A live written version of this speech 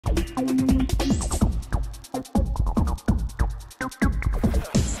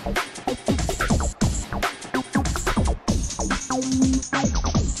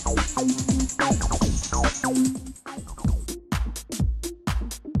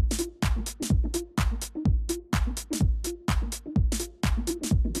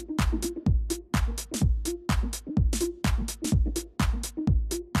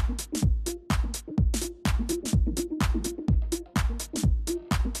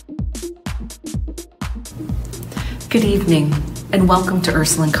Good evening, and welcome to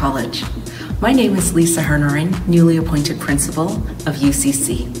Ursuline College. My name is Lisa Harnarine, newly appointed principal of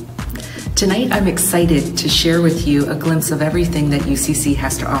UCC. Tonight, I'm excited to share with you a glimpse of everything that UCC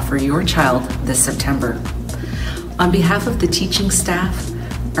has to offer your child this September. On behalf of the teaching staff,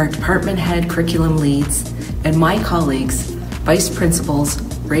 our department head curriculum leads, and my colleagues, Vice Principals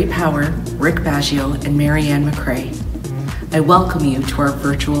Ray Power, Rick Baggio, and Marianne McCrae, I welcome you to our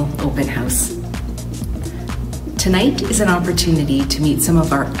virtual open house. Tonight is an opportunity to meet some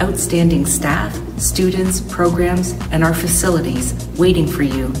of our outstanding staff, students, programs, and our facilities waiting for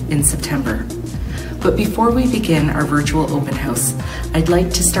you in September. But before we begin our virtual open house, I'd like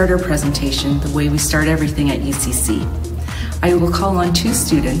to start our presentation the way we start everything at UCC. I will call on two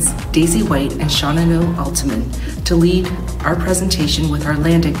students, Daisy White and Shaunanu Altman, to lead our presentation with our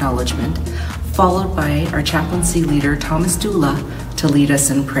land acknowledgement, followed by our chaplaincy leader, Thomas Dula, to lead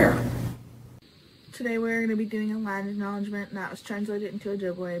us in prayer. Today we're going to be doing a land acknowledgement that was translated into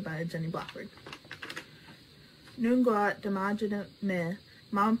Ojibwe by Jenny Blackford. Nungwat damajina me,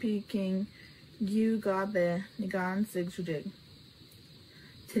 Mampi King, Gu Gabe, Nigan Sigjujig.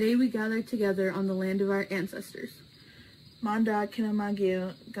 Today we gather together on the land of our ancestors. Manda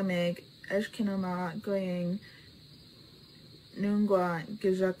Kinamagyu Gameg, Eshkinama Goying, Nungwa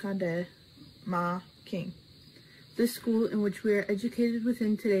Gijakade, Ma King. This school in which we are educated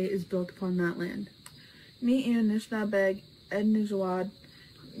within today is built upon that land. Ni Nishna Beg, Ednijwad,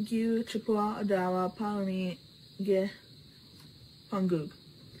 Gu Chipua Adawa, Palami, Ge Pangug.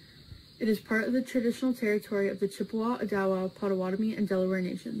 It is part of the traditional territory of the Chippewa, Adawa, Potawatomi, and Delaware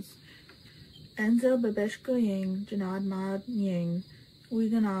nations. Enzo Babeshko Ying, Janad Mad Ying,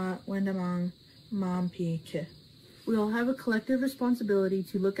 Wigana Wendamang, Mampi Ke. We all have a collective responsibility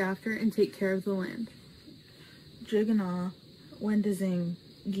to look after and take care of the land. Jigana Wendazing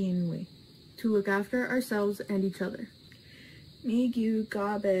Ginwi. To look after ourselves and each other. Migu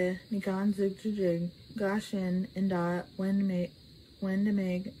Gabe Nigan Zigjig Gashin Inda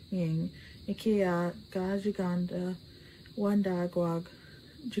Wendameg Ying Ikea Gajiganda Wendagwag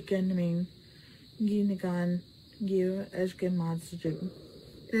Jigenming Ginigan Gu Eshgemadziju.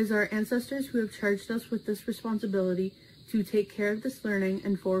 It is our ancestors who have charged us with this responsibility to take care of this learning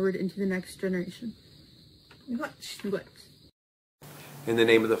and forward into the next generation. In the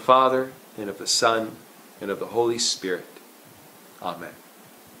name of the Father, and of the Son, and of the Holy Spirit. Amen.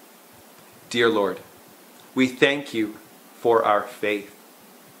 Dear Lord, we thank you for our faith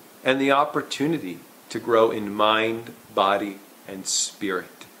and the opportunity to grow in mind, body, and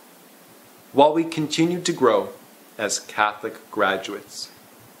spirit. While we continue to grow as Catholic graduates,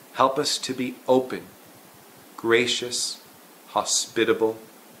 help us to be open, gracious, hospitable,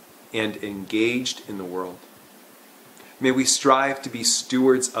 and engaged in the world. May we strive to be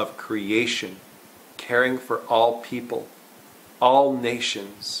stewards of creation, caring for all people, all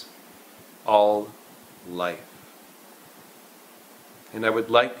nations, all life. And I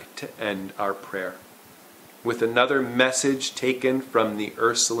would like to end our prayer with another message taken from the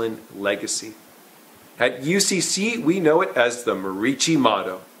Ursuline legacy. At UCC, we know it as the Marici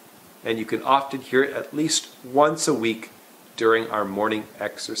motto, and you can often hear it at least once a week during our morning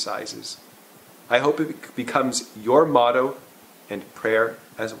exercises. I hope it becomes your motto and prayer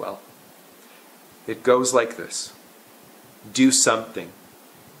as well. It goes like this: do something,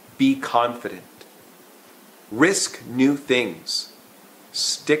 be confident, risk new things,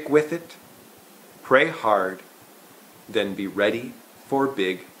 stick with it, pray hard, then be ready for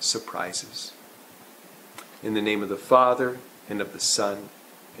big surprises. In the name of the Father, and of the Son,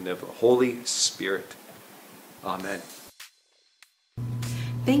 and of the Holy Spirit. Amen.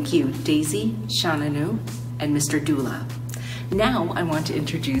 Thank you, Daisy, Shaunanu, and Mr. Dula. Now I want to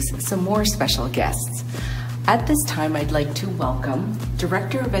introduce some more special guests. At this time, I'd like to welcome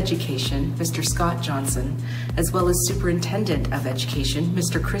Director of Education, Mr. Scott Johnson, as well as Superintendent of Education,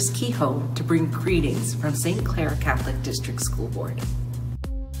 Mr. Chris Kehoe, to bring greetings from St. Clair Catholic District School Board.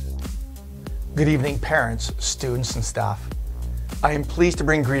 Good evening, parents, students, and staff. I am pleased to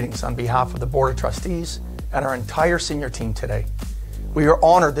bring greetings on behalf of the Board of Trustees and our entire senior team today. We are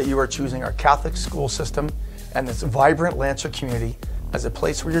honored that you are choosing our Catholic school system and this vibrant Lancer community as a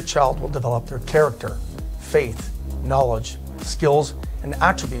place where your child will develop their character, faith, knowledge, skills, and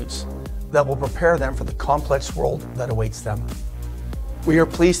attributes that will prepare them for the complex world that awaits them. We are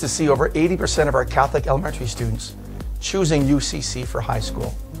pleased to see over 80% of our Catholic elementary students choosing UCC for high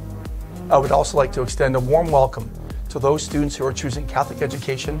school. I would also like to extend a warm welcome to those students who are choosing Catholic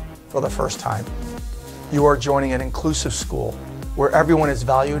education for the first time. You are joining an inclusive school where everyone is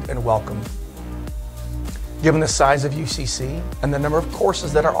valued and welcomed. Given the size of UCC and the number of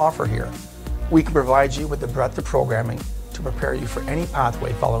courses that are offered here, We can provide you with the breadth of programming to prepare you for any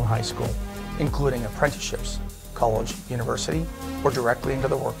pathway following high school, including apprenticeships, college, university, or directly into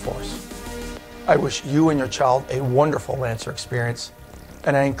the workforce. I wish you and your child a wonderful Lancer experience,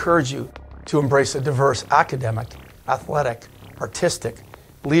 and I encourage you to embrace the diverse academic, athletic, artistic,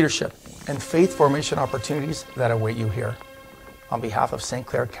 leadership, and faith formation opportunities that await you here. On behalf of St.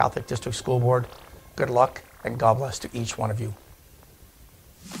 Clair Catholic District School Board, good luck and God bless to each one of you.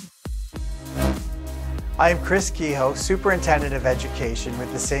 I am Chris Kehoe, Superintendent of Education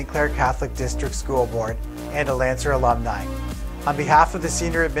with the St. Clair Catholic District School Board and a Lancer alumni. On behalf of the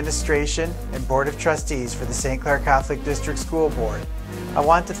Senior Administration and Board of Trustees for the St. Clair Catholic District School Board, I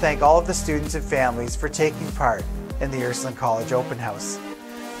want to thank all of the students and families for taking part in the Ursuline College Open House.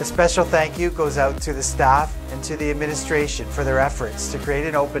 A special thank you goes out to the staff and to the administration for their efforts to create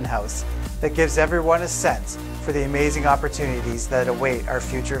an open house that gives everyone a sense for the amazing opportunities that await our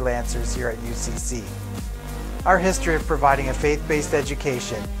future Lancers here at UCC. Our history of providing a faith-based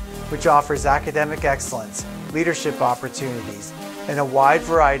education, which offers academic excellence, leadership opportunities, and a wide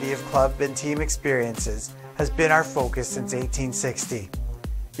variety of club and team experiences, has been our focus since 1860.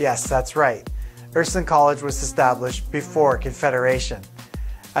 Yes, that's right. Ursuline College was established before Confederation.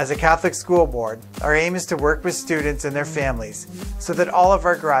 As a Catholic school board, our aim is to work with students and their families so that all of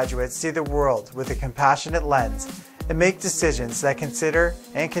our graduates see the world with a compassionate lens and make decisions that consider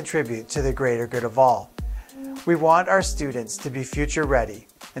and contribute to the greater good of all. We want our students to be future ready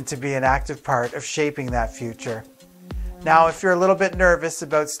and to be an active part of shaping that future. Now, if you're a little bit nervous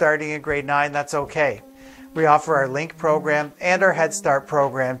about starting in grade 9, that's okay. We offer our Link program and our Head Start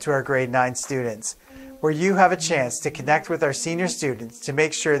program to our grade 9 students, where you have a chance to connect with our senior students to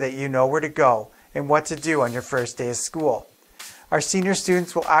make sure that you know where to go and what to do on your first day of school. Our senior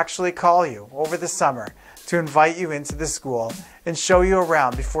students will actually call you over the summer to invite you into the school and show you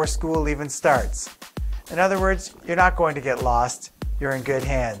around before school even starts. In other words, you're not going to get lost, you're in good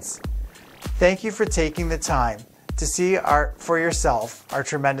hands. Thank you for taking the time to see for yourself our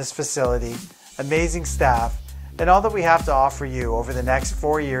tremendous facility, amazing staff, and all that we have to offer you over the next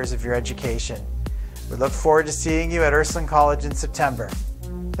 4 years of your education. We look forward to seeing you at Ursuline College in September.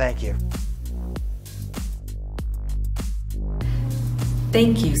 Thank you.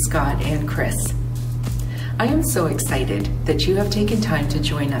 Thank you, Scott and Chris. I am so excited that you have taken time to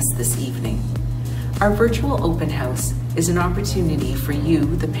join us this evening. Our virtual open house is an opportunity for you,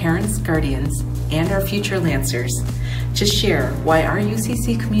 the parents, guardians, and our future Lancers, to share why our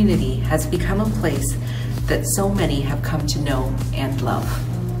UCC community has become a place that so many have come to know and love.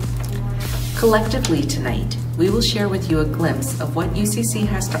 Collectively tonight, we will share with you a glimpse of what UCC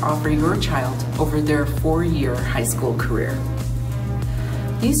has to offer your child over their 4-year high school career.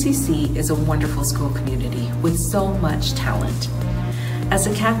 UCC is a wonderful school community with so much talent. As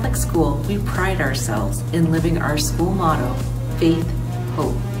a Catholic school, we pride ourselves in living our school motto, faith,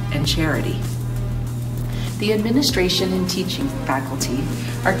 hope, and charity. The administration and teaching faculty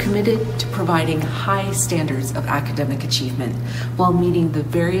are committed to providing high standards of academic achievement while meeting the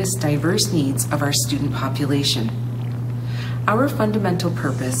various diverse needs of our student population. Our fundamental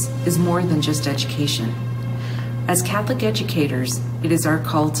purpose is more than just education. As Catholic educators, it is our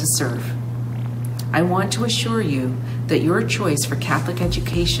call to serve. I want to assure you that your choice for Catholic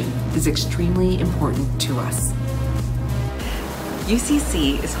education is extremely important to us.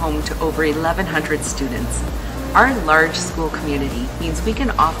 UCC is home to over 1,100 students. Our large school community means we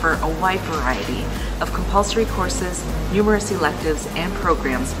can offer a wide variety of compulsory courses, numerous electives, and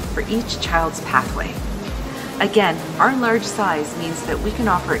programs for each child's pathway. Again, our large size means that we can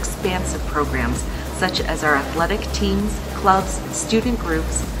offer expansive programs such as our athletic teams, clubs, student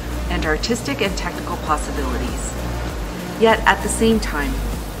groups, and artistic and technical possibilities. Yet at the same time,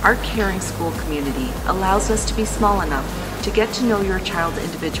 our caring school community allows us to be small enough to get to know your child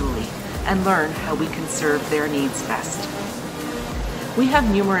individually and learn how we can serve their needs best. We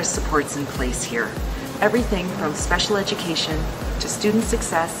have numerous supports in place here, everything from special education to student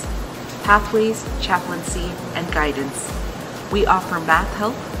success, pathways, chaplaincy, and guidance. We offer math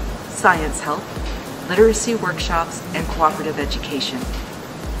help, science help, literacy workshops, and cooperative education.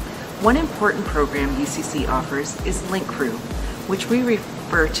 One important program UCC offers is Link Crew, which we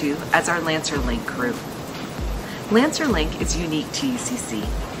refer to as our Lancer Link Crew. Lancer Link is unique to UCC.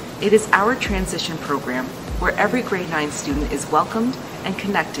 It is our transition program where every grade 9 student is welcomed and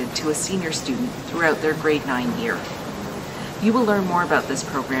connected to a senior student throughout their grade 9 year. You will learn more about this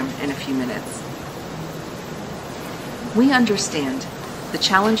program in a few minutes. We understand the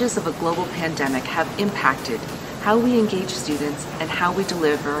challenges of a global pandemic have impacted how we engage students and how we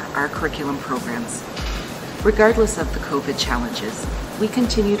deliver our curriculum programs. Regardless of the COVID challenges, we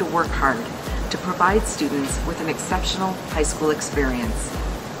continue to work hard to provide students with an exceptional high school experience.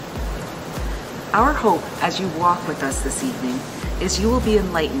 Our hope as you walk with us this evening is you will be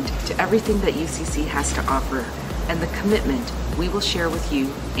enlightened to everything that UCC has to offer and the commitment we will share with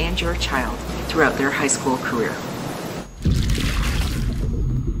you and your child throughout their high school career.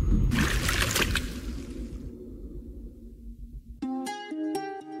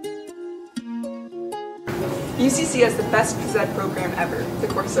 UCC has the best phys ed program ever. The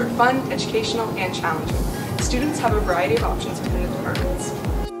courses are fun, educational, and challenging. Students have a variety of options within the departments.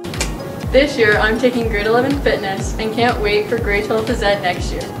 This year, I'm taking grade 11 fitness and can't wait for grade 12 phys ed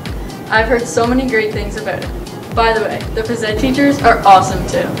next year. I've heard so many great things about it. By the way, the phys ed teachers are awesome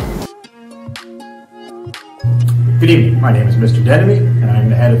too. Good evening, my name is Mr. Denemy and I'm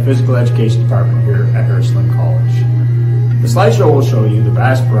the head of physical education department here at Ursuline College. The slideshow will show you the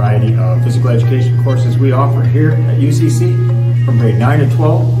vast variety of physical education courses we offer here at UCC. From grade 9 to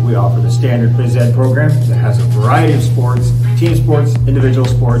 12, we offer the standard phys ed program that has a variety of sports, team sports, individual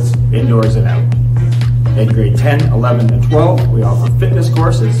sports, indoors and out. In grade 10, 11, and 12, we offer fitness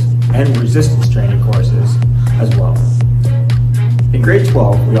courses and resistance training courses as well. In grade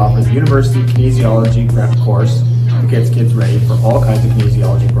 12, we offer the University Kinesiology Prep course that gets kids ready for all kinds of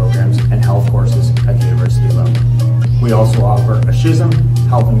kinesiology programs and health courses at the university level. We also offer a SHISM,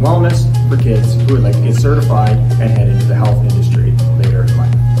 health and wellness, for kids who would like to get certified and head into the health industry later in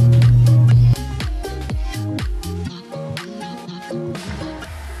life.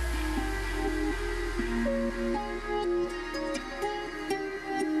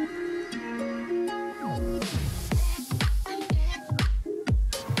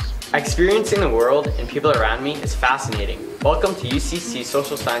 Experiencing the world and people around me is fascinating. Welcome to UCC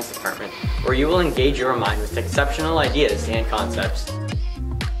Social Science Department, where you will engage your mind with exceptional ideas and concepts.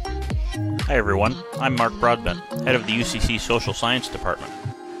 Hi everyone, I'm Mark Broadbent, head of the UCC Social Science Department.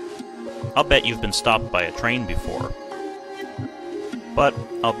 I'll bet you've been stopped by a train before, but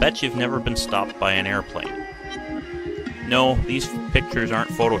I'll bet you've never been stopped by an airplane. No, these pictures aren't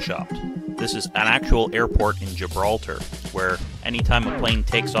photoshopped. This is an actual airport in Gibraltar, where anytime a plane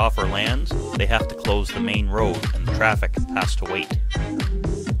takes off or lands, they have to close the main road and the traffic has to wait.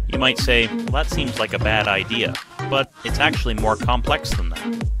 You might say, well, that seems like a bad idea, but it's actually more complex than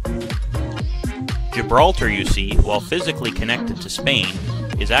that. Gibraltar, you see, while physically connected to Spain,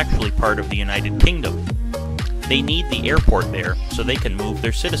 is actually part of the United Kingdom. They need the airport there so they can move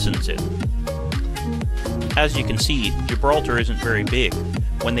their citizens in. As you can see, Gibraltar isn't very big.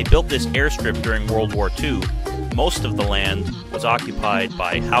 When they built this airstrip during World War II, most of the land was occupied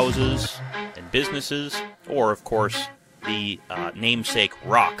by houses and businesses, or of course, the namesake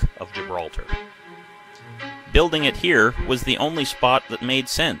Rock of Gibraltar. Building it here was the only spot that made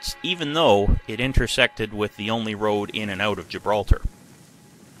sense, even though it intersected with the only road in and out of Gibraltar.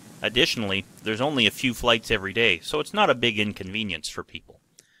 Additionally, there's only a few flights every day, so it's not a big inconvenience for people.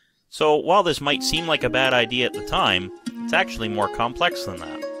 So while this might seem like a bad idea at the time, it's actually more complex than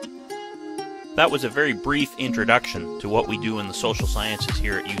that. That was a very brief introduction to what we do in the social sciences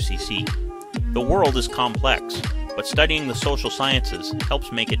here at UCC. The world is complex, but studying the social sciences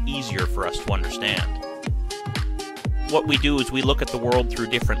helps make it easier for us to understand. What we do is we look at the world through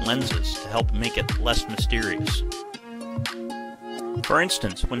different lenses to help make it less mysterious. For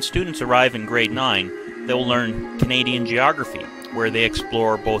instance, when students arrive in grade 9, they'll learn Canadian geography, where they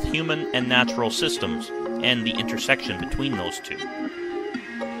explore both human and natural systems and the intersection between those two.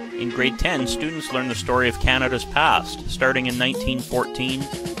 In grade 10, students learn the story of Canada's past, starting in 1914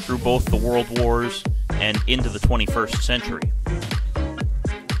 through both the World Wars and into the 21st century.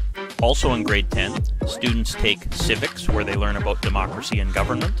 Also in grade 10, students take civics, where they learn about democracy and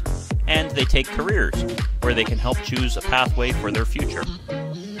government, and they take careers, where they can help choose a pathway for their future.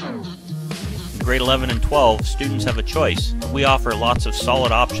 In grade 11 and 12, students have a choice. We offer lots of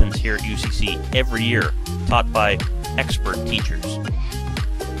solid options here at UCC every year, taught by expert teachers.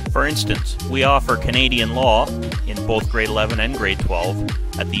 For instance, we offer Canadian law in both grade 11 and grade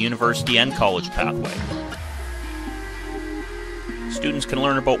 12 at the university and college pathway. Students can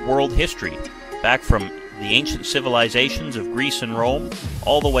learn about world history, back from the ancient civilizations of Greece and Rome,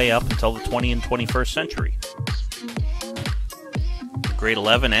 all the way up until the 20th and 21st century. In grade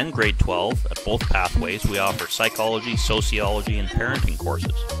 11 and grade 12, at both pathways, we offer psychology, sociology, and parenting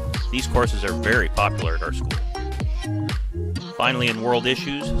courses. These courses are very popular at our school. Finally, in world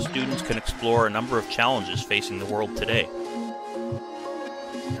issues, students can explore a number of challenges facing the world today.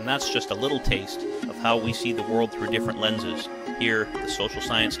 And that's just a little taste of how we see the world through different lenses here at the Social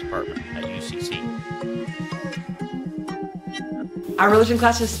Science Department at UCC. Our religion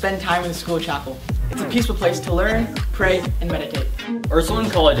classes spend time in the school chapel. It's a peaceful place to learn, pray, and meditate. Ursuline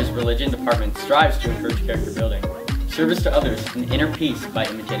College's religion department strives to encourage character building, service to others, and inner peace by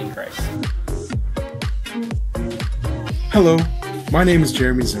imitating Christ. Hello, my name is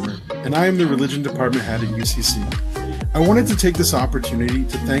Jeremy Zimmer, and I am the religion department head at UCC. I wanted to take this opportunity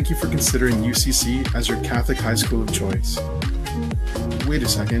to thank you for considering UCC as your Catholic high school of choice. Wait a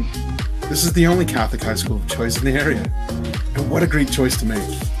second, this is the only Catholic high school of choice in the area, and what a great choice to make.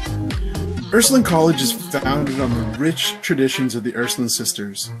 Ursuline College is founded on the rich traditions of the Ursuline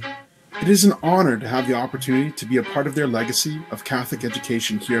sisters. It is an honor to have the opportunity to be a part of their legacy of Catholic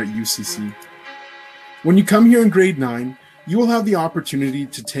education here at UCC. When you come here in grade 9, you will have the opportunity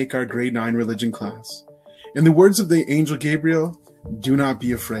to take our grade 9 religion class. In the words of the angel Gabriel, do not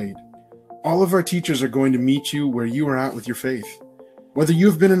be afraid. All of our teachers are going to meet you where you are at with your faith. Whether you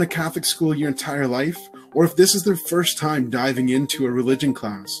have been in a Catholic school your entire life, or if this is their first time diving into a religion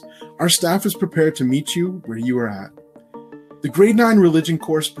class, our staff is prepared to meet you where you are at. The grade 9 religion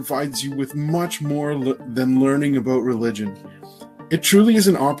course provides you with much more than learning about religion. It truly is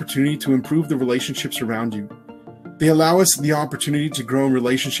an opportunity to improve the relationships around you. They allow us the opportunity to grow in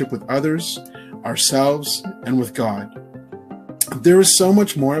relationship with others, ourselves, and with God. There is so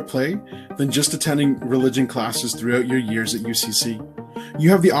much more at play than just attending religion classes throughout your years at UCC.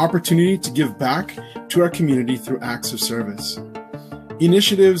 You have the opportunity to give back to our community through acts of service.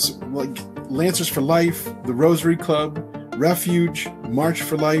 Initiatives like Lancers for Life, the Rosary Club, Refuge, March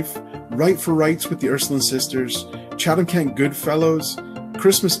for Life, Right for Rights with the Ursuline Sisters, Chatham-Kent Good Fellows,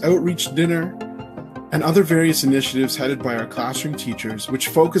 Christmas Outreach Dinner, and other various initiatives headed by our classroom teachers which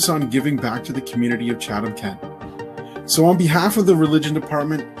focus on giving back to the community of Chatham-Kent. So on behalf of the Religion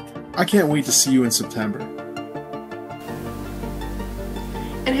Department, I can't wait to see you in September.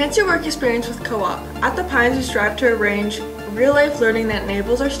 Enhance your work experience with Co-op. At the Pines, we strive to arrange real-life learning that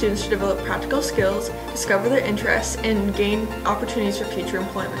enables our students to develop practical skills, discover their interests, and gain opportunities for future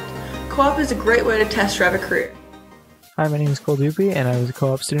employment. Co-op is a great way to test drive a career. Hi, my name is Cole Dupuy, and I was a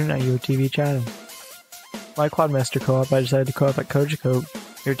co-op student at UOTV Chatham. My quadmester co-op, I decided to co-op at Cogeco,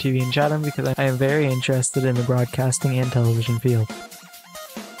 UOTV in Chatham, because I am very interested in the broadcasting and television field.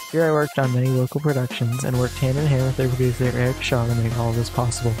 Here I worked on many local productions and worked hand in hand with their producer Eric Shaw to make all of this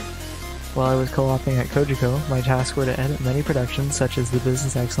possible. While I was co-oping at Cogeco, my tasks were to edit many productions such as the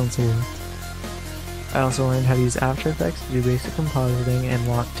Business Excellence Award. I also learned how to use After Effects to do basic compositing and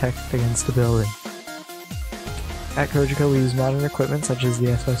lock text against a building. At Cogeco we use modern equipment such as the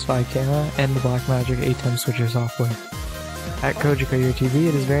SS5 camera and the Blackmagic ATEM switcher software. At Cogeco UOTV,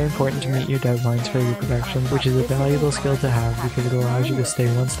 it is very important to meet your deadlines for your productions, which is a valuable skill to have because it allows you to stay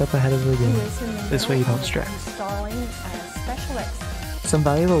one step ahead of the game. This way you don't stress. Some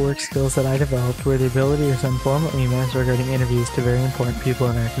valuable work skills that I developed were the ability to send formal emails regarding interviews to very important people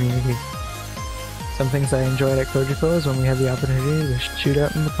in our community. Some things I enjoyed at Cogeco is when we had the opportunity to shoot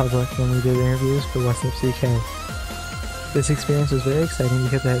out in the public when we did interviews for What's Up CK. This experience was very exciting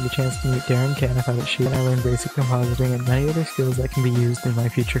because I had the chance to meet Darren Caniff at Shoot, and I learned basic compositing and many other skills that can be used in my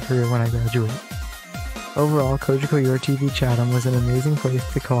future career when I graduate. Overall, Cogeco UOTV Chatham was an amazing place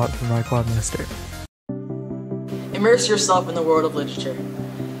to co-op for my quadmester. Immerse yourself in the world of literature.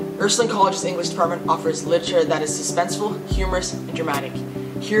 Ursuline College's English department offers literature that is suspenseful, humorous, and dramatic.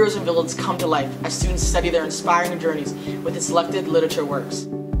 Heroes and villains come to life as students study their inspiring journeys with its selected literature works.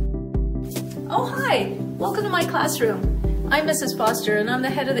 Oh hi! Welcome to my classroom. I'm Mrs. Foster and I'm the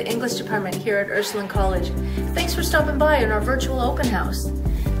head of the English department here at Ursuline College. Thanks for stopping by in our virtual open house.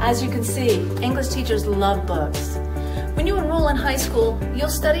 As you can see, English teachers love books. When you enroll in high school, you'll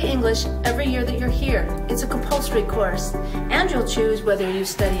study English every year that you're here. It's a compulsory course, and you'll choose whether you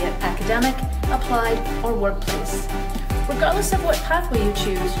study at academic, applied, or workplace. Regardless of what pathway you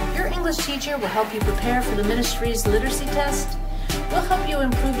choose, your English teacher will help you prepare for the ministry's literacy test. We'll help you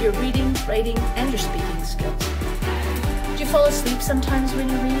improve your reading, writing, and your speaking skills. Do you fall asleep sometimes when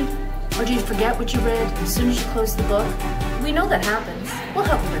you read? Or do you forget what you read as soon as you close the book? We know that happens. We'll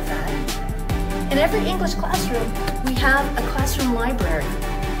help you with that. In every English classroom, we have a classroom library.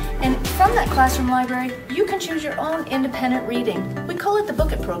 And from that classroom library, you can choose your own independent reading. We call it the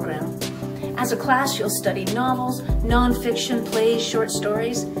Book It program. As a class, you'll study novels, non-fiction, plays, short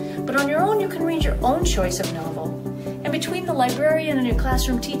stories. But on your own, you can read your own choice of novel. And between the librarian and your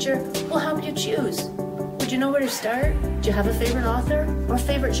classroom teacher, we'll help you choose. Would you know where to start? Do you have a favorite author or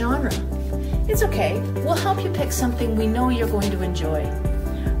favorite genre? It's okay. We'll help you pick something we know you're going to enjoy.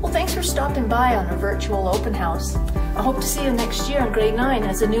 Well, thanks for stopping by on our virtual open house. I hope to see you next year in grade 9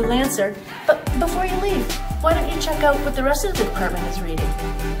 as a new Lancer. But before you leave, why don't you check out what the rest of the department is reading?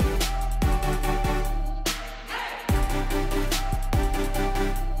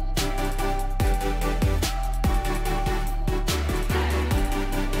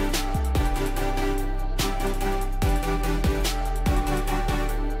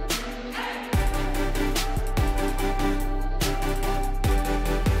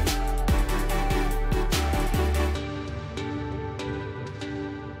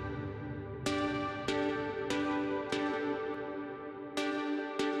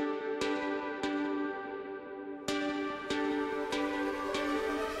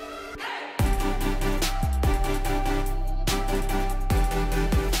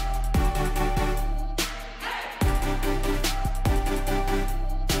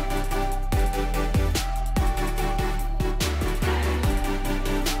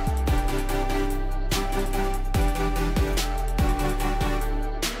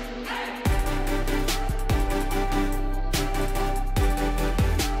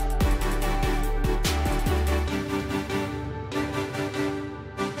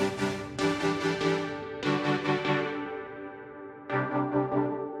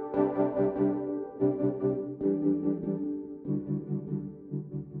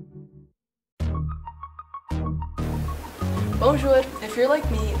 Bonjour! If you're like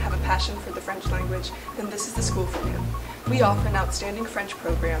me and have a passion for the French language, then this is the school for you. We offer an outstanding French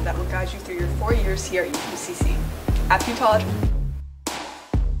program that will guide you through your 4 years here at UCC. À plus tard!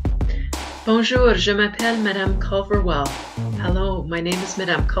 Bonjour, je m'appelle Madame Culverwell. Hello, my name is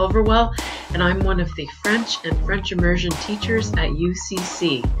Madame Culverwell, and I'm one of the French and French immersion teachers at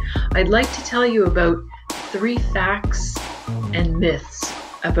UCC. I'd like to tell you about 3 facts and myths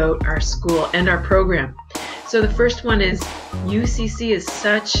about our school and our program. So the first one is UCC is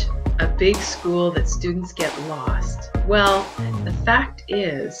such a big school that students get lost. Well, the fact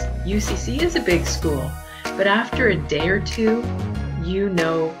is UCC is a big school, but after a day or two, you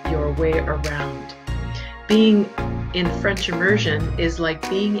know your way around. Being in French immersion is like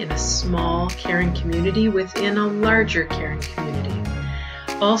being in a small caring community within a larger caring community.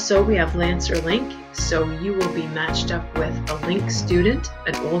 Also, we have Lancer Link, so you will be matched up with a Link student,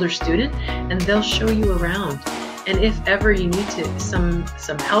 an older student, and they'll show you around. And if ever you need some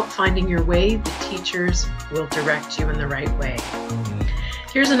help finding your way, the teachers will direct you in the right way.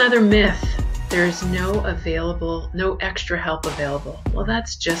 Here's another myth. There's no extra help available. Well,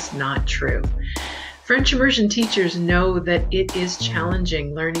 that's just not true. French immersion teachers know that it is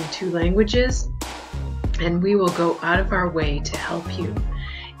challenging learning 2 languages, and we will go out of our way to help you.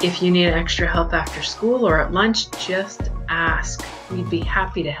 If you need extra help after school or at lunch, just ask. We'd be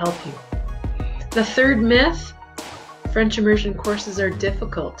happy to help you. The third myth, French immersion courses are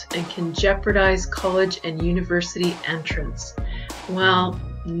difficult and can jeopardize college and university entrance. Well,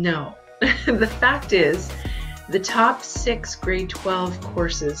 no. The fact is, the top 6 grade 12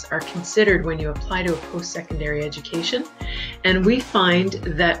 courses are considered when you apply to a post-secondary education, and we find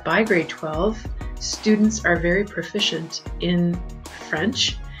that by grade 12, students are very proficient in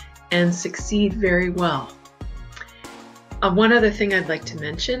French and succeed very well. One other thing I'd like to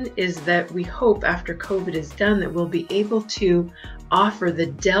mention is that we hope after COVID is done that we'll be able to offer the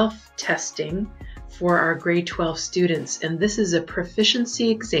DELF testing for our grade 12 students, and this is a proficiency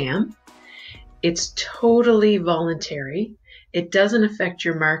exam. It's totally voluntary. It doesn't affect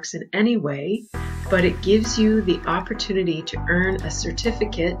your marks in any way, but it gives you the opportunity to earn a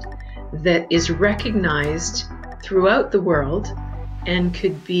certificate that is recognized throughout the world and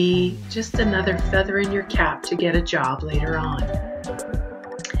could be just another feather in your cap to get a job later on.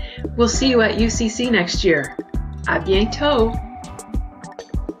 We'll see you at UCC next year. À bientôt!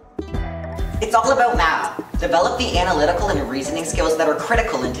 It's all about math. Develop the analytical and reasoning skills that are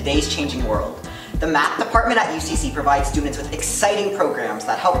critical in today's changing world. The math department at UCC provides students with exciting programs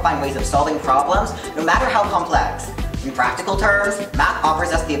that help find ways of solving problems, no matter how complex. In practical terms, math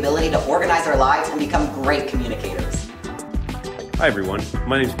offers us the ability to organize our lives and become great communicators. Hi everyone,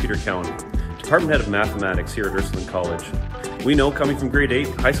 my name is Peter Cowan, Department Head of Mathematics here at Ursuline College. We know coming from grade 8,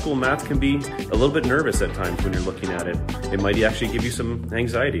 high school math can be a little bit nervous at times when you're looking at it. It might actually give you some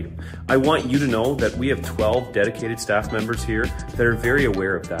anxiety. I want you to know that we have 12 dedicated staff members here that are very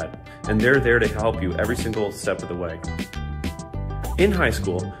aware of that, and they're there to help you every single step of the way. In high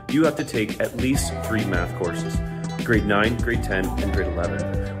school, you have to take at least 3 math courses, grade 9, grade 10, and grade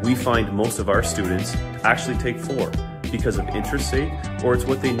 11. We find most of our students actually take 4 because of interest sake, or it's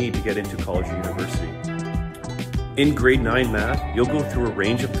what they need to get into college or university. In grade 9 math, you'll go through a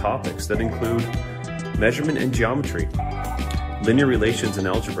range of topics that include measurement and geometry, linear relations and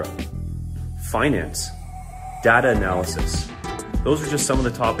algebra, finance, data analysis. Those are just some of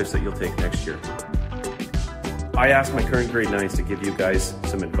the topics that you'll take next year. I asked my current grade 9s to give you guys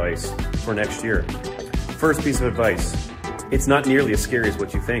some advice for next year. First piece of advice, it's not nearly as scary as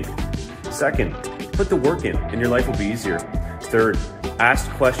what you think. Second, put the work in and your life will be easier. Third, ask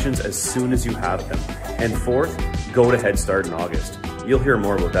questions as soon as you have them. And fourth, go to Head Start in August. You'll hear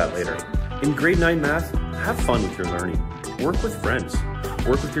more about that later. In grade 9 math, have fun with your learning. Work with friends.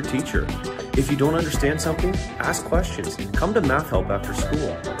 Work with your teacher. If you don't understand something, ask questions. Come to math help after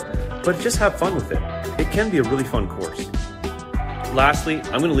school. But just have fun with it. It can be a really fun course. Lastly,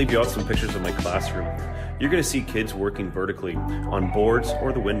 I'm going to leave you out some pictures of my classroom. You're going to see kids working vertically on boards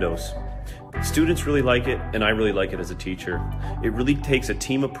or the windows. Students really like it, and I really like it as a teacher. It really takes a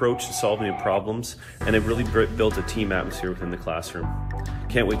team approach to solving problems, and it really builds a team atmosphere within the classroom.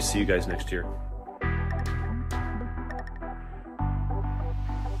 Can't wait to see you guys next year.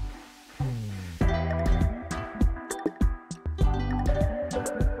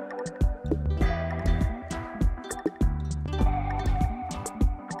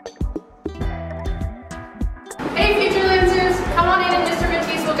 Hey future Lancers, come on in and Mr.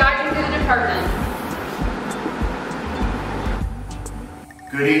 Matisse will guide you through the department.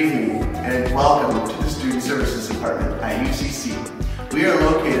 Good evening and welcome to the Student Services Department at UCC. We are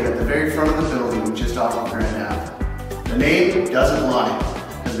located at the very front of the building just off of Grand Ave. The name doesn't lie.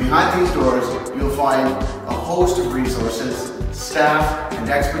 And behind these doors, you'll find a host of resources, staff, and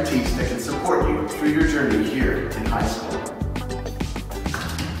expertise that can support you through your journey here in high school.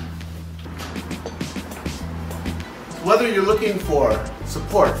 Whether you're looking for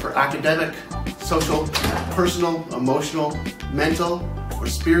support for academic, social, personal, emotional, mental, or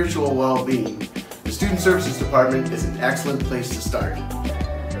spiritual well-being, the Student Services Department is an excellent place to start.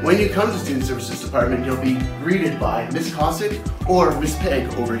 When you come to the Student Services Department, you'll be greeted by Ms. Cossack or Ms. Pegg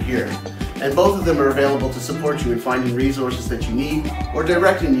over here. And both of them are available to support you in finding resources that you need or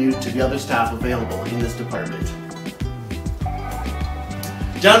directing you to the other staff available in this department.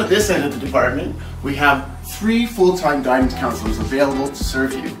 Down at this end of the department, we have 3 full-time guidance counselors available to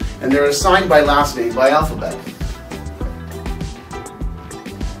serve you, and they're assigned by last name by alphabet.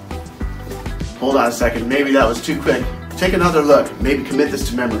 Hold on a second, maybe that was too quick. Take another look, maybe commit this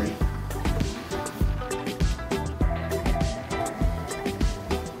to memory.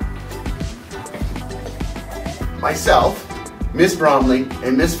 Myself, Ms. Bromley,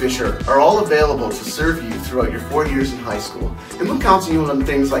 and Ms. Fisher are all available to serve you throughout your 4 years in high school, and we'll counsel you on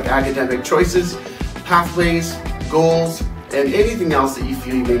things like academic choices, pathways, goals, and anything else that you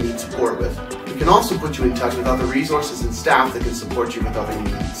feel you may need support with. We can also put you in touch with other resources and staff that can support you with other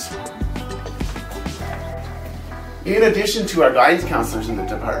needs. In addition to our guidance counselors in the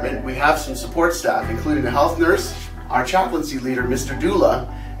department, we have some support staff, including a health nurse, our chaplaincy leader, Mr.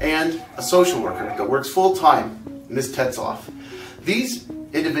 Dula, and a social worker that works full-time, Ms. Tetzoff. These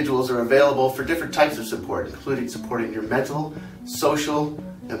individuals are available for different types of support, including supporting your mental, social,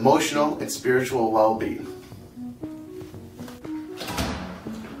 emotional, and spiritual well-being.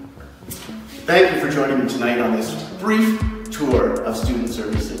 Thank you for joining me tonight on this brief tour of Student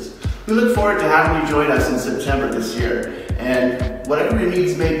Services. We look forward to having you join us in September this year, and whatever your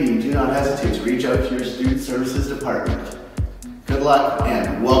needs may be, do not hesitate to reach out to your Student Services Department. Good luck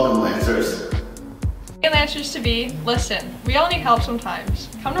and welcome, Lancers. Hey Lancers-to-be, listen, we all need help sometimes.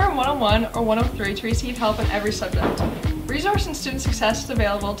 Come to room 101 or 103 to receive help in every subject. Resource and Student Success is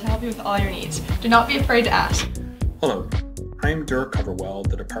available to help you with all your needs. Do not be afraid to ask. Hello, I'm Dirk Coverwell,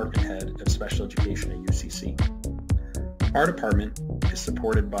 the Department Head of Special Education at UCC. Our department is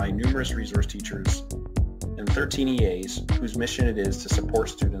supported by numerous resource teachers and 13 EAs whose mission it is to support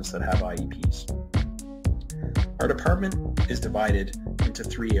students that have IEPs. Our department is divided into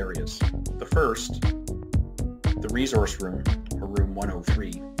 3 areas. The first, the resource room, or room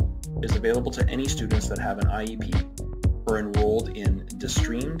 103, is available to any students that have an IEP or enrolled in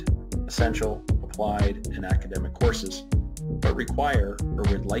DISTREAMed, essential, applied, and academic courses, but require or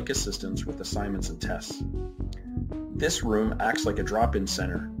would like assistance with assignments and tests. This room acts like a drop-in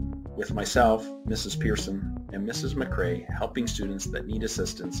center, with myself, Mrs. Pearson, and Mrs. McRae helping students that need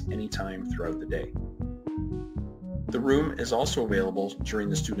assistance anytime throughout the day. The room is also available during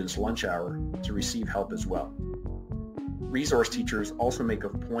the students' lunch hour to receive help as well. Resource teachers also make a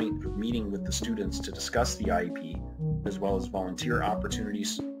point of meeting with the students to discuss the IEP, as well as volunteer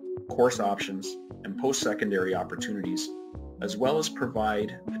opportunities, course options, and post-secondary opportunities, as well as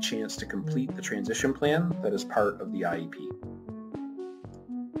provide a chance to complete the transition plan that is part of the IEP.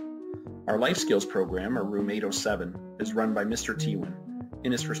 Our Life Skills program, or Room 807, is run by Mr. Tewin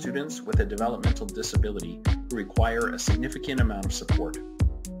and is for students with a developmental disability who require a significant amount of support.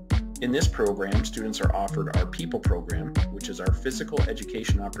 In this program, students are offered our People program, which is our physical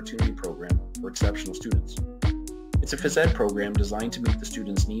education opportunity program for exceptional students. It's a phys ed program designed to meet the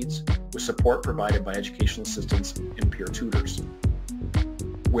students' needs with support provided by educational assistants and peer tutors.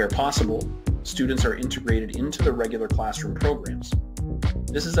 Where possible, students are integrated into the regular classroom programs.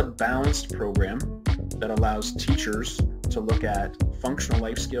 This is a balanced program that allows teachers to look at functional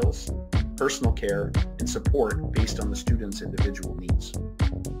life skills, personal care, and support based on the students' individual needs.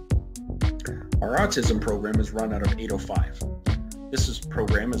 Our autism program is run out of 805. This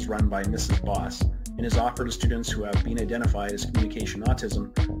program is run by Mrs. Boss and is offered to students who have been identified as communication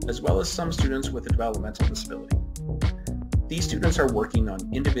autism, as well as some students with a developmental disability. These students are working on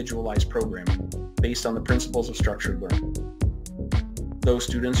individualized programming based on the principles of structured learning. Those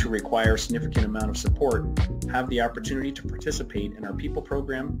students who require a significant amount of support have the opportunity to participate in our People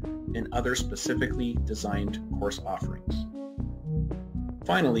program and other specifically designed course offerings.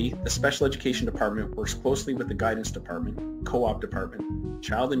 Finally, the Special Education Department works closely with the Guidance Department, Co-op Department,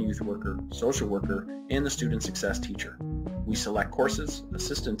 Child and Youth Worker, Social Worker, and the Student Success Teacher. We select courses,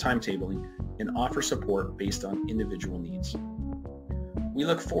 assist in timetabling, and offer support based on individual needs. We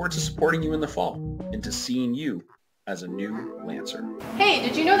look forward to supporting you in the fall and to seeing you as a new Lancer. Hey,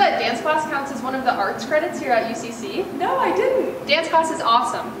 did you know that dance class counts as one of the arts credits here at UCC? No, I didn't. Dance class is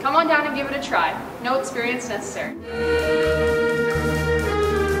awesome. Come on down and give it a try. No experience necessary.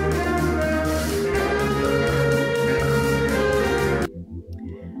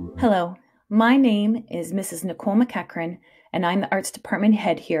 Hello, my name is Mrs. Nicole McEachran, and I'm the Arts Department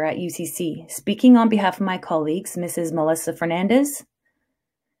Head here at UCC, speaking on behalf of my colleagues, Mrs. Melissa Fernandez,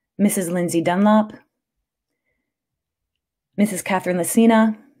 Mrs. Lindsay Dunlop, Mrs. Catherine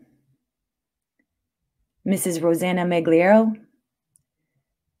Lucina, Mrs. Rosanna Magliero,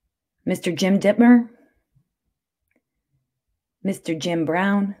 Mr. Jim Dittmer, Mr. Jim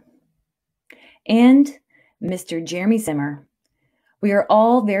Brown, and Mr. Jeremy Zimmer. We are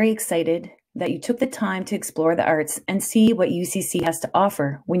all very excited that you took the time to explore the arts and see what UCC has to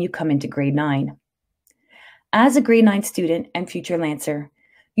offer when you come into grade 9. As a grade 9 student and future Lancer,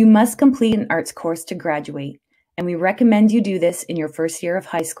 you must complete an arts course to graduate, and we recommend you do this in your first year of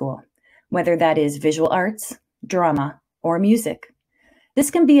high school, whether that is visual arts, drama, or music. This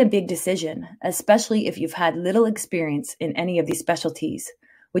can be a big decision, especially if you've had little experience in any of these specialties,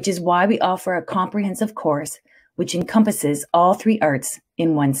 which is why we offer a comprehensive course which encompasses all 3 arts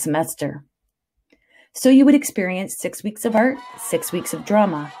in 1 semester. So you would experience 6 weeks of art, 6 weeks of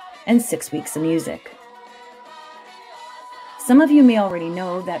drama, and 6 weeks of music. Some of you may already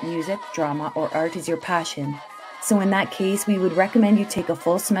know that music, drama, or art is your passion, so in that case, we would recommend you take a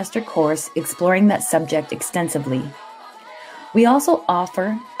full semester course exploring that subject extensively. We also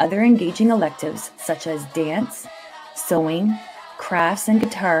offer other engaging electives such as dance, sewing, crafts, and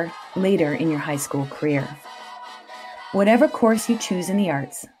guitar later in your high school career. Whatever course you choose in the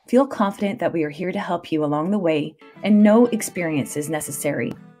arts, feel confident that we are here to help you along the way and no experience is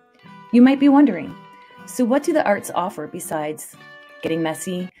necessary. You might be wondering, so what do the arts offer besides getting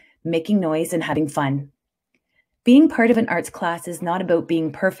messy, making noise, and having fun? Being part of an arts class is not about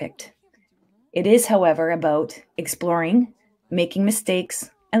being perfect. It is, however, about exploring, making mistakes,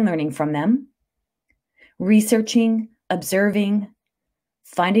 and learning from them, researching, observing,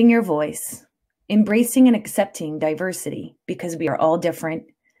 finding your voice, embracing and accepting diversity because we are all different,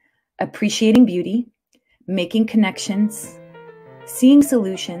 appreciating beauty, making connections, seeing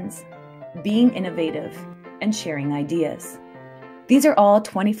solutions, being innovative, and sharing ideas. These are all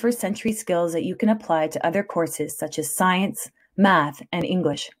 21st century skills that you can apply to other courses such as science, math, and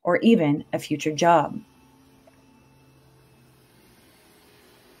English, or even a future job.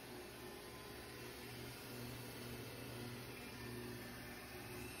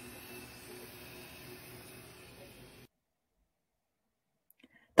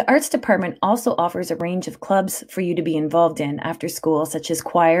 The Arts Department also offers a range of clubs for you to be involved in after school, such as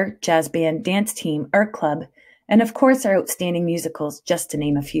choir, jazz band, dance team, art club, and of course our outstanding musicals, just to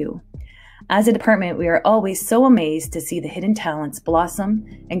name a few. As a department, we are always so amazed to see the hidden talents blossom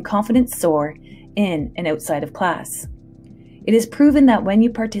and confidence soar in and outside of class. It is proven that when you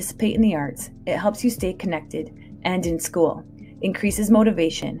participate in the arts, it helps you stay connected and in school, increases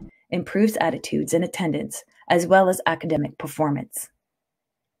motivation, improves attitudes and attendance, as well as academic performance.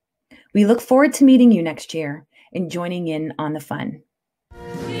 We look forward to meeting you next year and joining in on the fun.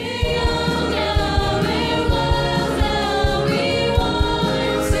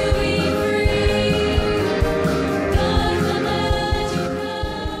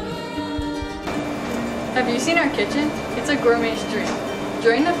 Have you seen our kitchen? It's a gourmet's dream.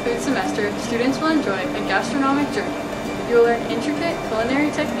 During the food semester, students will enjoy a gastronomic journey. You will learn intricate culinary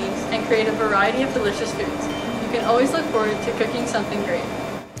techniques and create a variety of delicious foods. You can always look forward to cooking something great.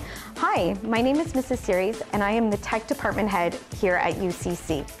 Hi, my name is Mrs. Series and I am the Tech Department Head here at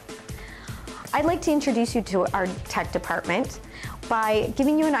UCC. I'd like to introduce you to our Tech Department by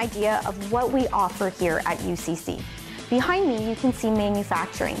giving you an idea of what we offer here at UCC. Behind me you can see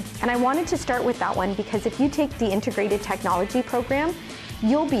manufacturing, and I wanted to start with that one because if you take the Integrated Technology program,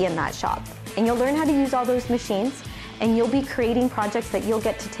 you'll be in that shop and you'll learn how to use all those machines and you'll be creating projects that you'll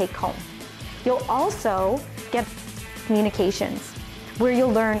get to take home. You'll also get communications, where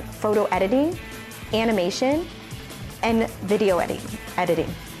you'll learn photo editing, animation, and video editing.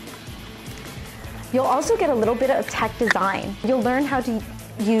 You'll also get a little bit of tech design. You'll learn how to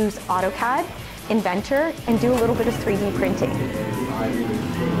use AutoCAD, Inventor, and do a little bit of 3D printing.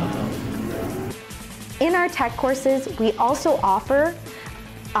 In our tech courses, we also offer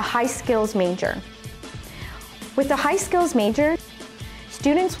a high skills major. With the high skills major,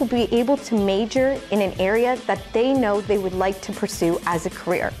 students will be able to major in an area that they know they would like to pursue as a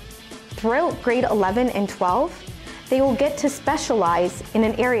career. Throughout grade 11 and 12, they will get to specialize in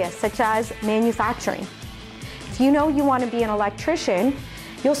an area such as manufacturing. If you know you want to be an electrician,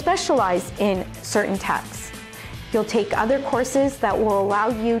 you'll specialize in certain techs. You'll take other courses that will allow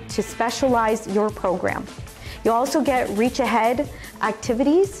you to specialize your program. You'll also get Reach Ahead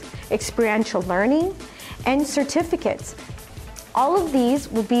activities, experiential learning, and certificates. All of these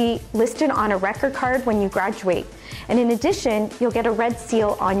will be listed on a record card when you graduate. And in addition, you'll get a red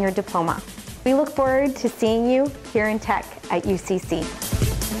seal on your diploma. We look forward to seeing you here in Tech at UCC.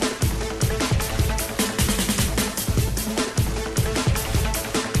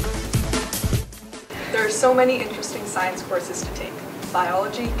 There are so many interesting science courses to take: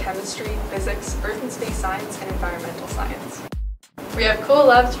 biology, chemistry, physics, earth and space science, and environmental science. We have cool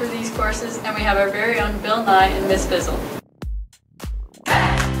labs for these courses, and we have our very own Bill Nye and Miss Bizzle.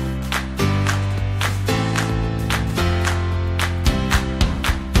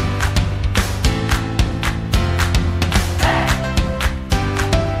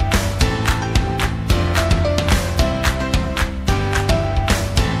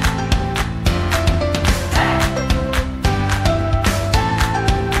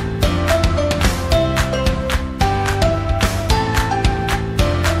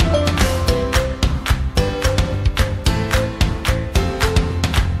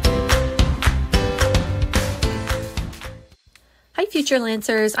 Future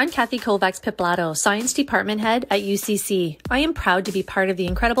Lancers, I'm Kathy Kovacs-Piplato, Science Department Head at UCC. I am proud to be part of the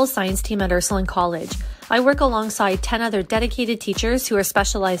incredible science team at Ursuline College. I work alongside 10 other dedicated teachers who are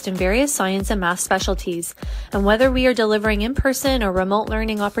specialized in various science and math specialties. And whether we are delivering in-person or remote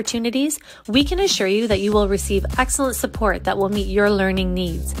learning opportunities, we can assure you that you will receive excellent support that will meet your learning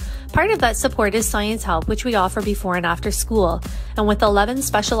needs. Part of that support is science help, which we offer before and after school. And with 11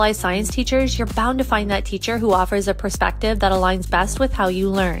 specialized science teachers, you're bound to find that teacher who offers a perspective that aligns best with how you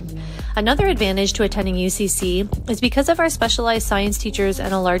learn. Another advantage to attending UCC is because of our specialized science teachers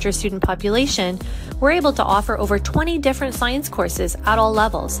and a larger student population, we're able to offer over 20 different science courses at all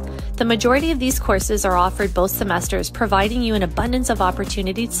levels. The majority of these courses are offered both semesters, providing you an abundance of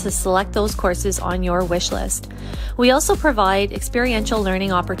opportunities to select those courses on your wish list. We also provide experiential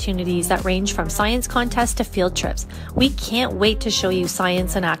learning opportunities that range from science contests to field trips. We can't wait to show you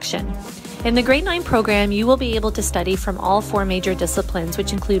science in action. In the Grade 9 program, you will be able to study from all 4 major disciplines,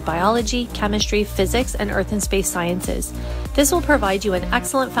 which include biology, chemistry, physics, and earth and space sciences. This will provide you an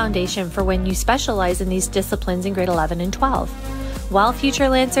excellent foundation for when you specialize in these disciplines in grade 11 and 12. While Future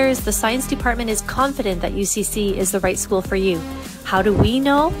Lancers, the Science Department is confident that UCC is the right school for you. How do we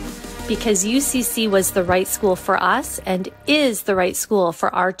know? Because UCC was the right school for us and is the right school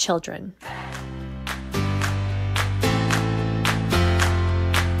for our children.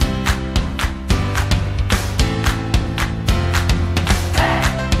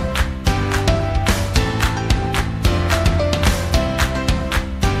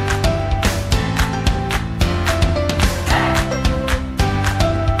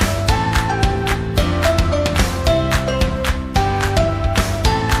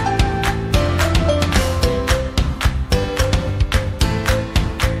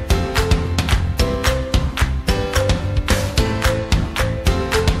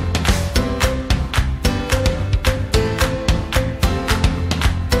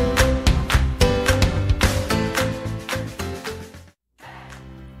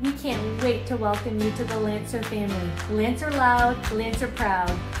 We can't wait to welcome you to the Lancer family. Lancer loud, Lancer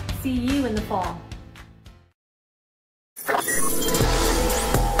proud. See you in the fall.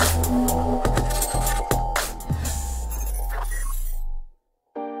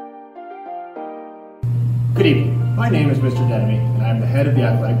 Good evening. My name is Mr. Denemy, and I'm the head of the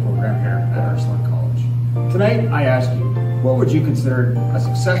athletic program here at Ursuline College. Tonight, I ask you, what would you consider a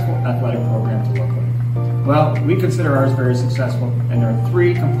successful athletic program to look like? Well, we consider ours very successful, and there are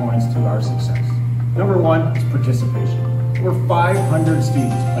 3 components to our success. Number 1 is participation. Over 500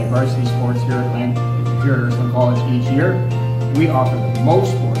 students play varsity sports here at Ursuline College each year. We offer the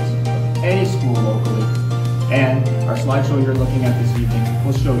most sports of any school locally, and our slideshow you're looking at this evening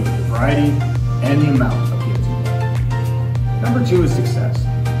will show you the variety and the amount of kids who play. Number 2 is success.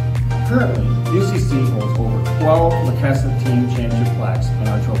 Currently, UCC holds over 12 Lakessa Team Championship plaques in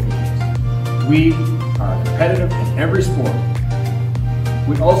our trophy case. We are competitive in every sport.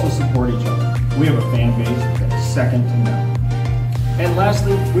 We also support each other. We have a fan base that is second to none. And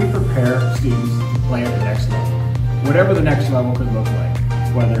lastly, we prepare students to play at the next level. Whatever the next level could look like,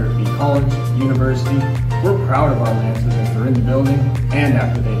 whether it be college, university, we're proud of our Lancers as they're in the building and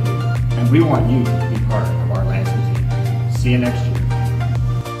after they leave. And we want you to be part of our Lancer team. See you next year.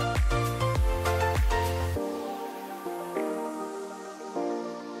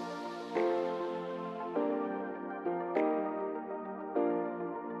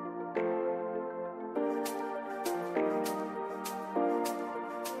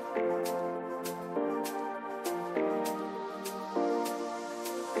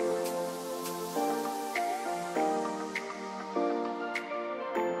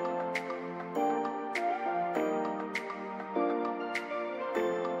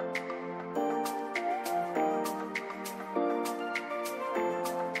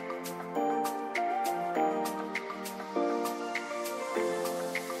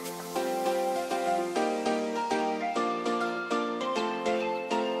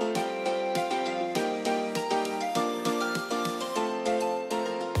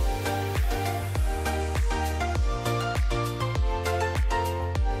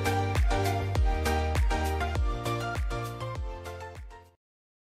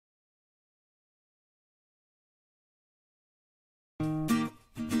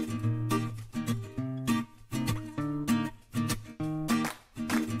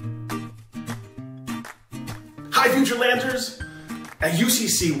 Hi, future Lancers! At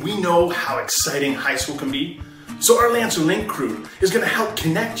UCC, we know how exciting high school can be, so our Lancer Link crew is going to help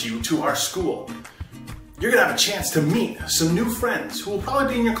connect you to our school. You're going to have a chance to meet some new friends who will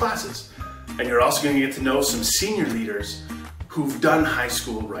probably be in your classes, and you're also going to get to know some senior leaders who've done high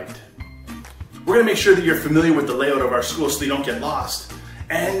school right. We're going to make sure that you're familiar with the layout of our school so you don't get lost,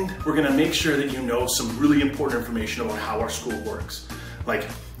 and we're going to make sure that you know some really important information about how our school works, like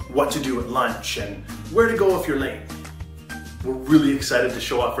what to do at lunch and where to go if you're late. We're really excited to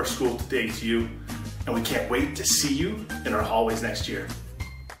show off our school today to you, and we can't wait to see you in our hallways next year.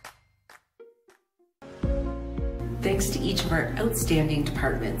 Thanks to each of our outstanding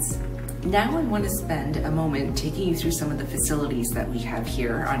departments. Now I want to spend a moment taking you through some of the facilities that we have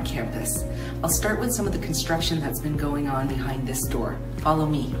here on campus. I'll start with some of the construction that's been going on behind this door. Follow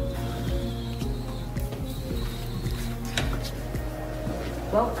me.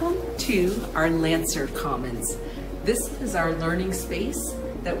 Welcome to our Lancer Commons. This is our learning space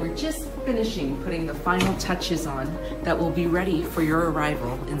that we're just finishing putting the final touches on that will be ready for your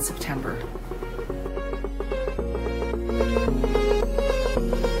arrival in September.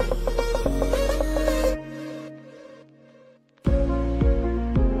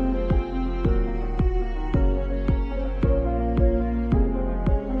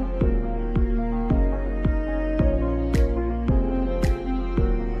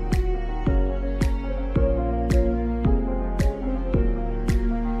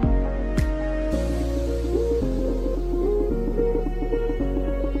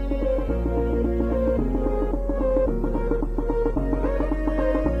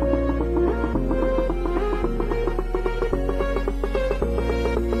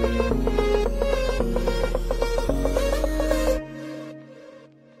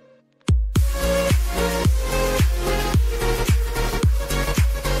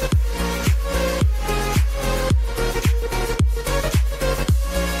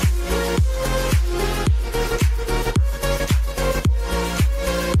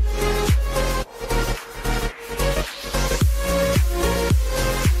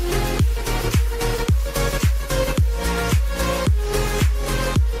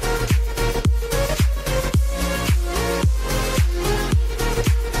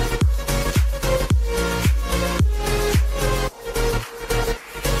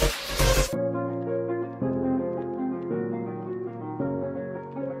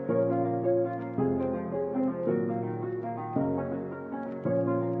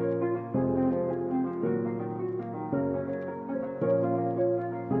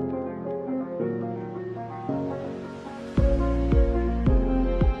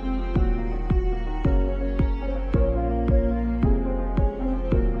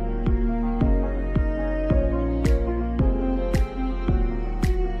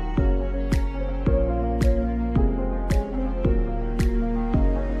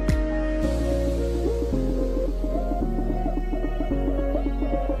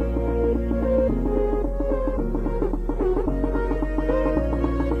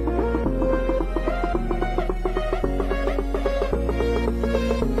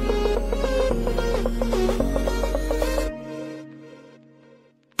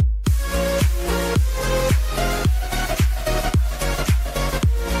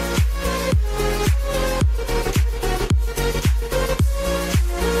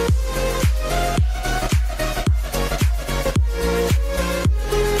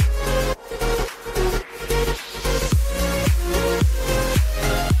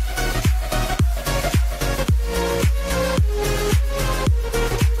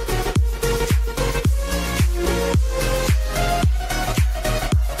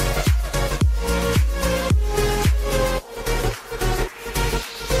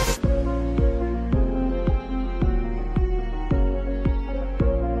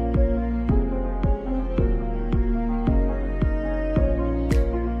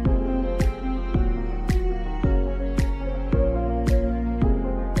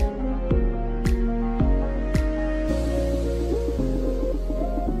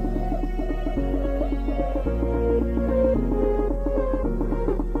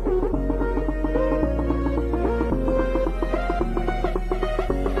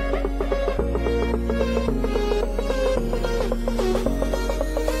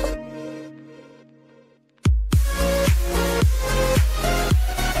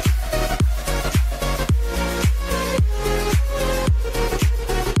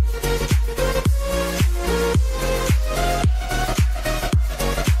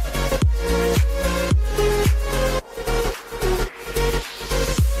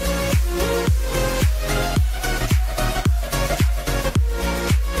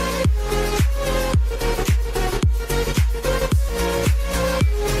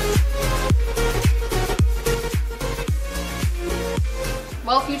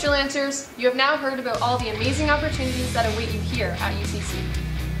 Well, future Lancers, you have now heard about all the amazing opportunities that await you here at UCC.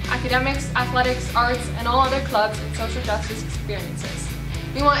 Academics, athletics, arts, and all other clubs and social justice experiences.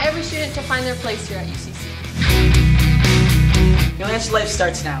 We want every student to find their place here at UCC. Your Lancer life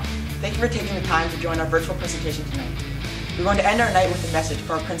starts now. Thank you for taking the time to join our virtual presentation tonight. We're going to end our night with a message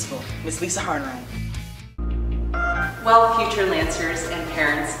from our principal, Ms. Lisa Harnarine. Well, future Lancers and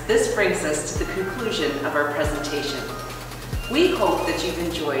parents, this brings us to the conclusion of our presentation. We hope that you've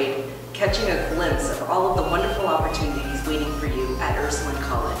enjoyed catching a glimpse of all of the wonderful opportunities waiting for you at Ursuline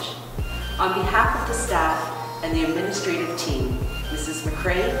College. On behalf of the staff and the administrative team, Mrs.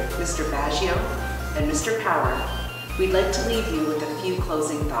 McCrae, Mr. Baggio, and Mr. Power, we'd like to leave you with a few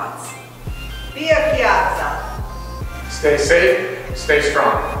closing thoughts. Via Piazza. Stay safe, stay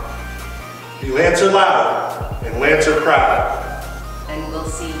strong. Be Lancer loud and Lancer proud. And we'll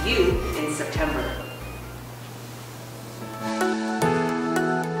see you in September.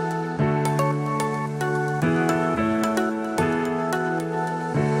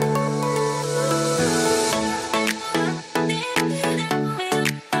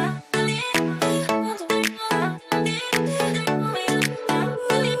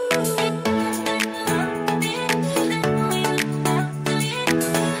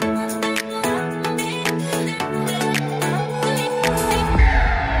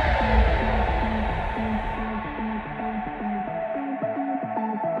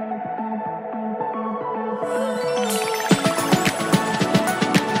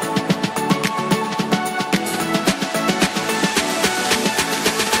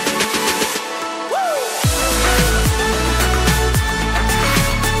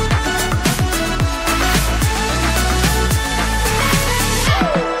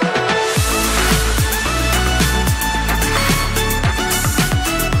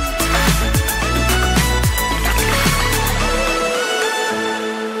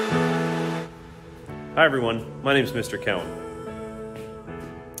 Hi everyone, my name is Mr. Cowan.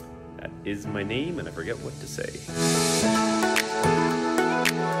 That is my name and I forget what to say.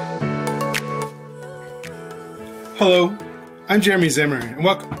 Hello, I'm Jeremy Zimmer and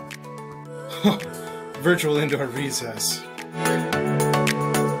welcome virtual indoor recess.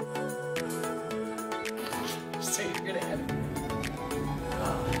 Say you're gonna edit.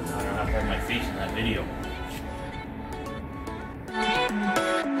 I don't have to have my face in that video.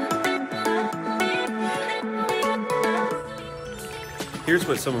 Here's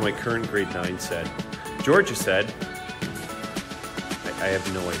what some of my current grade 9 said. Georgia said, I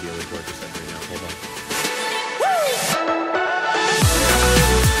have no idea what Georgia said right now, hold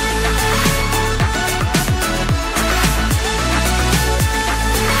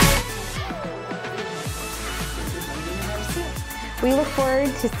We look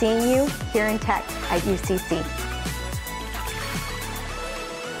forward to seeing you here in Tech at UCC.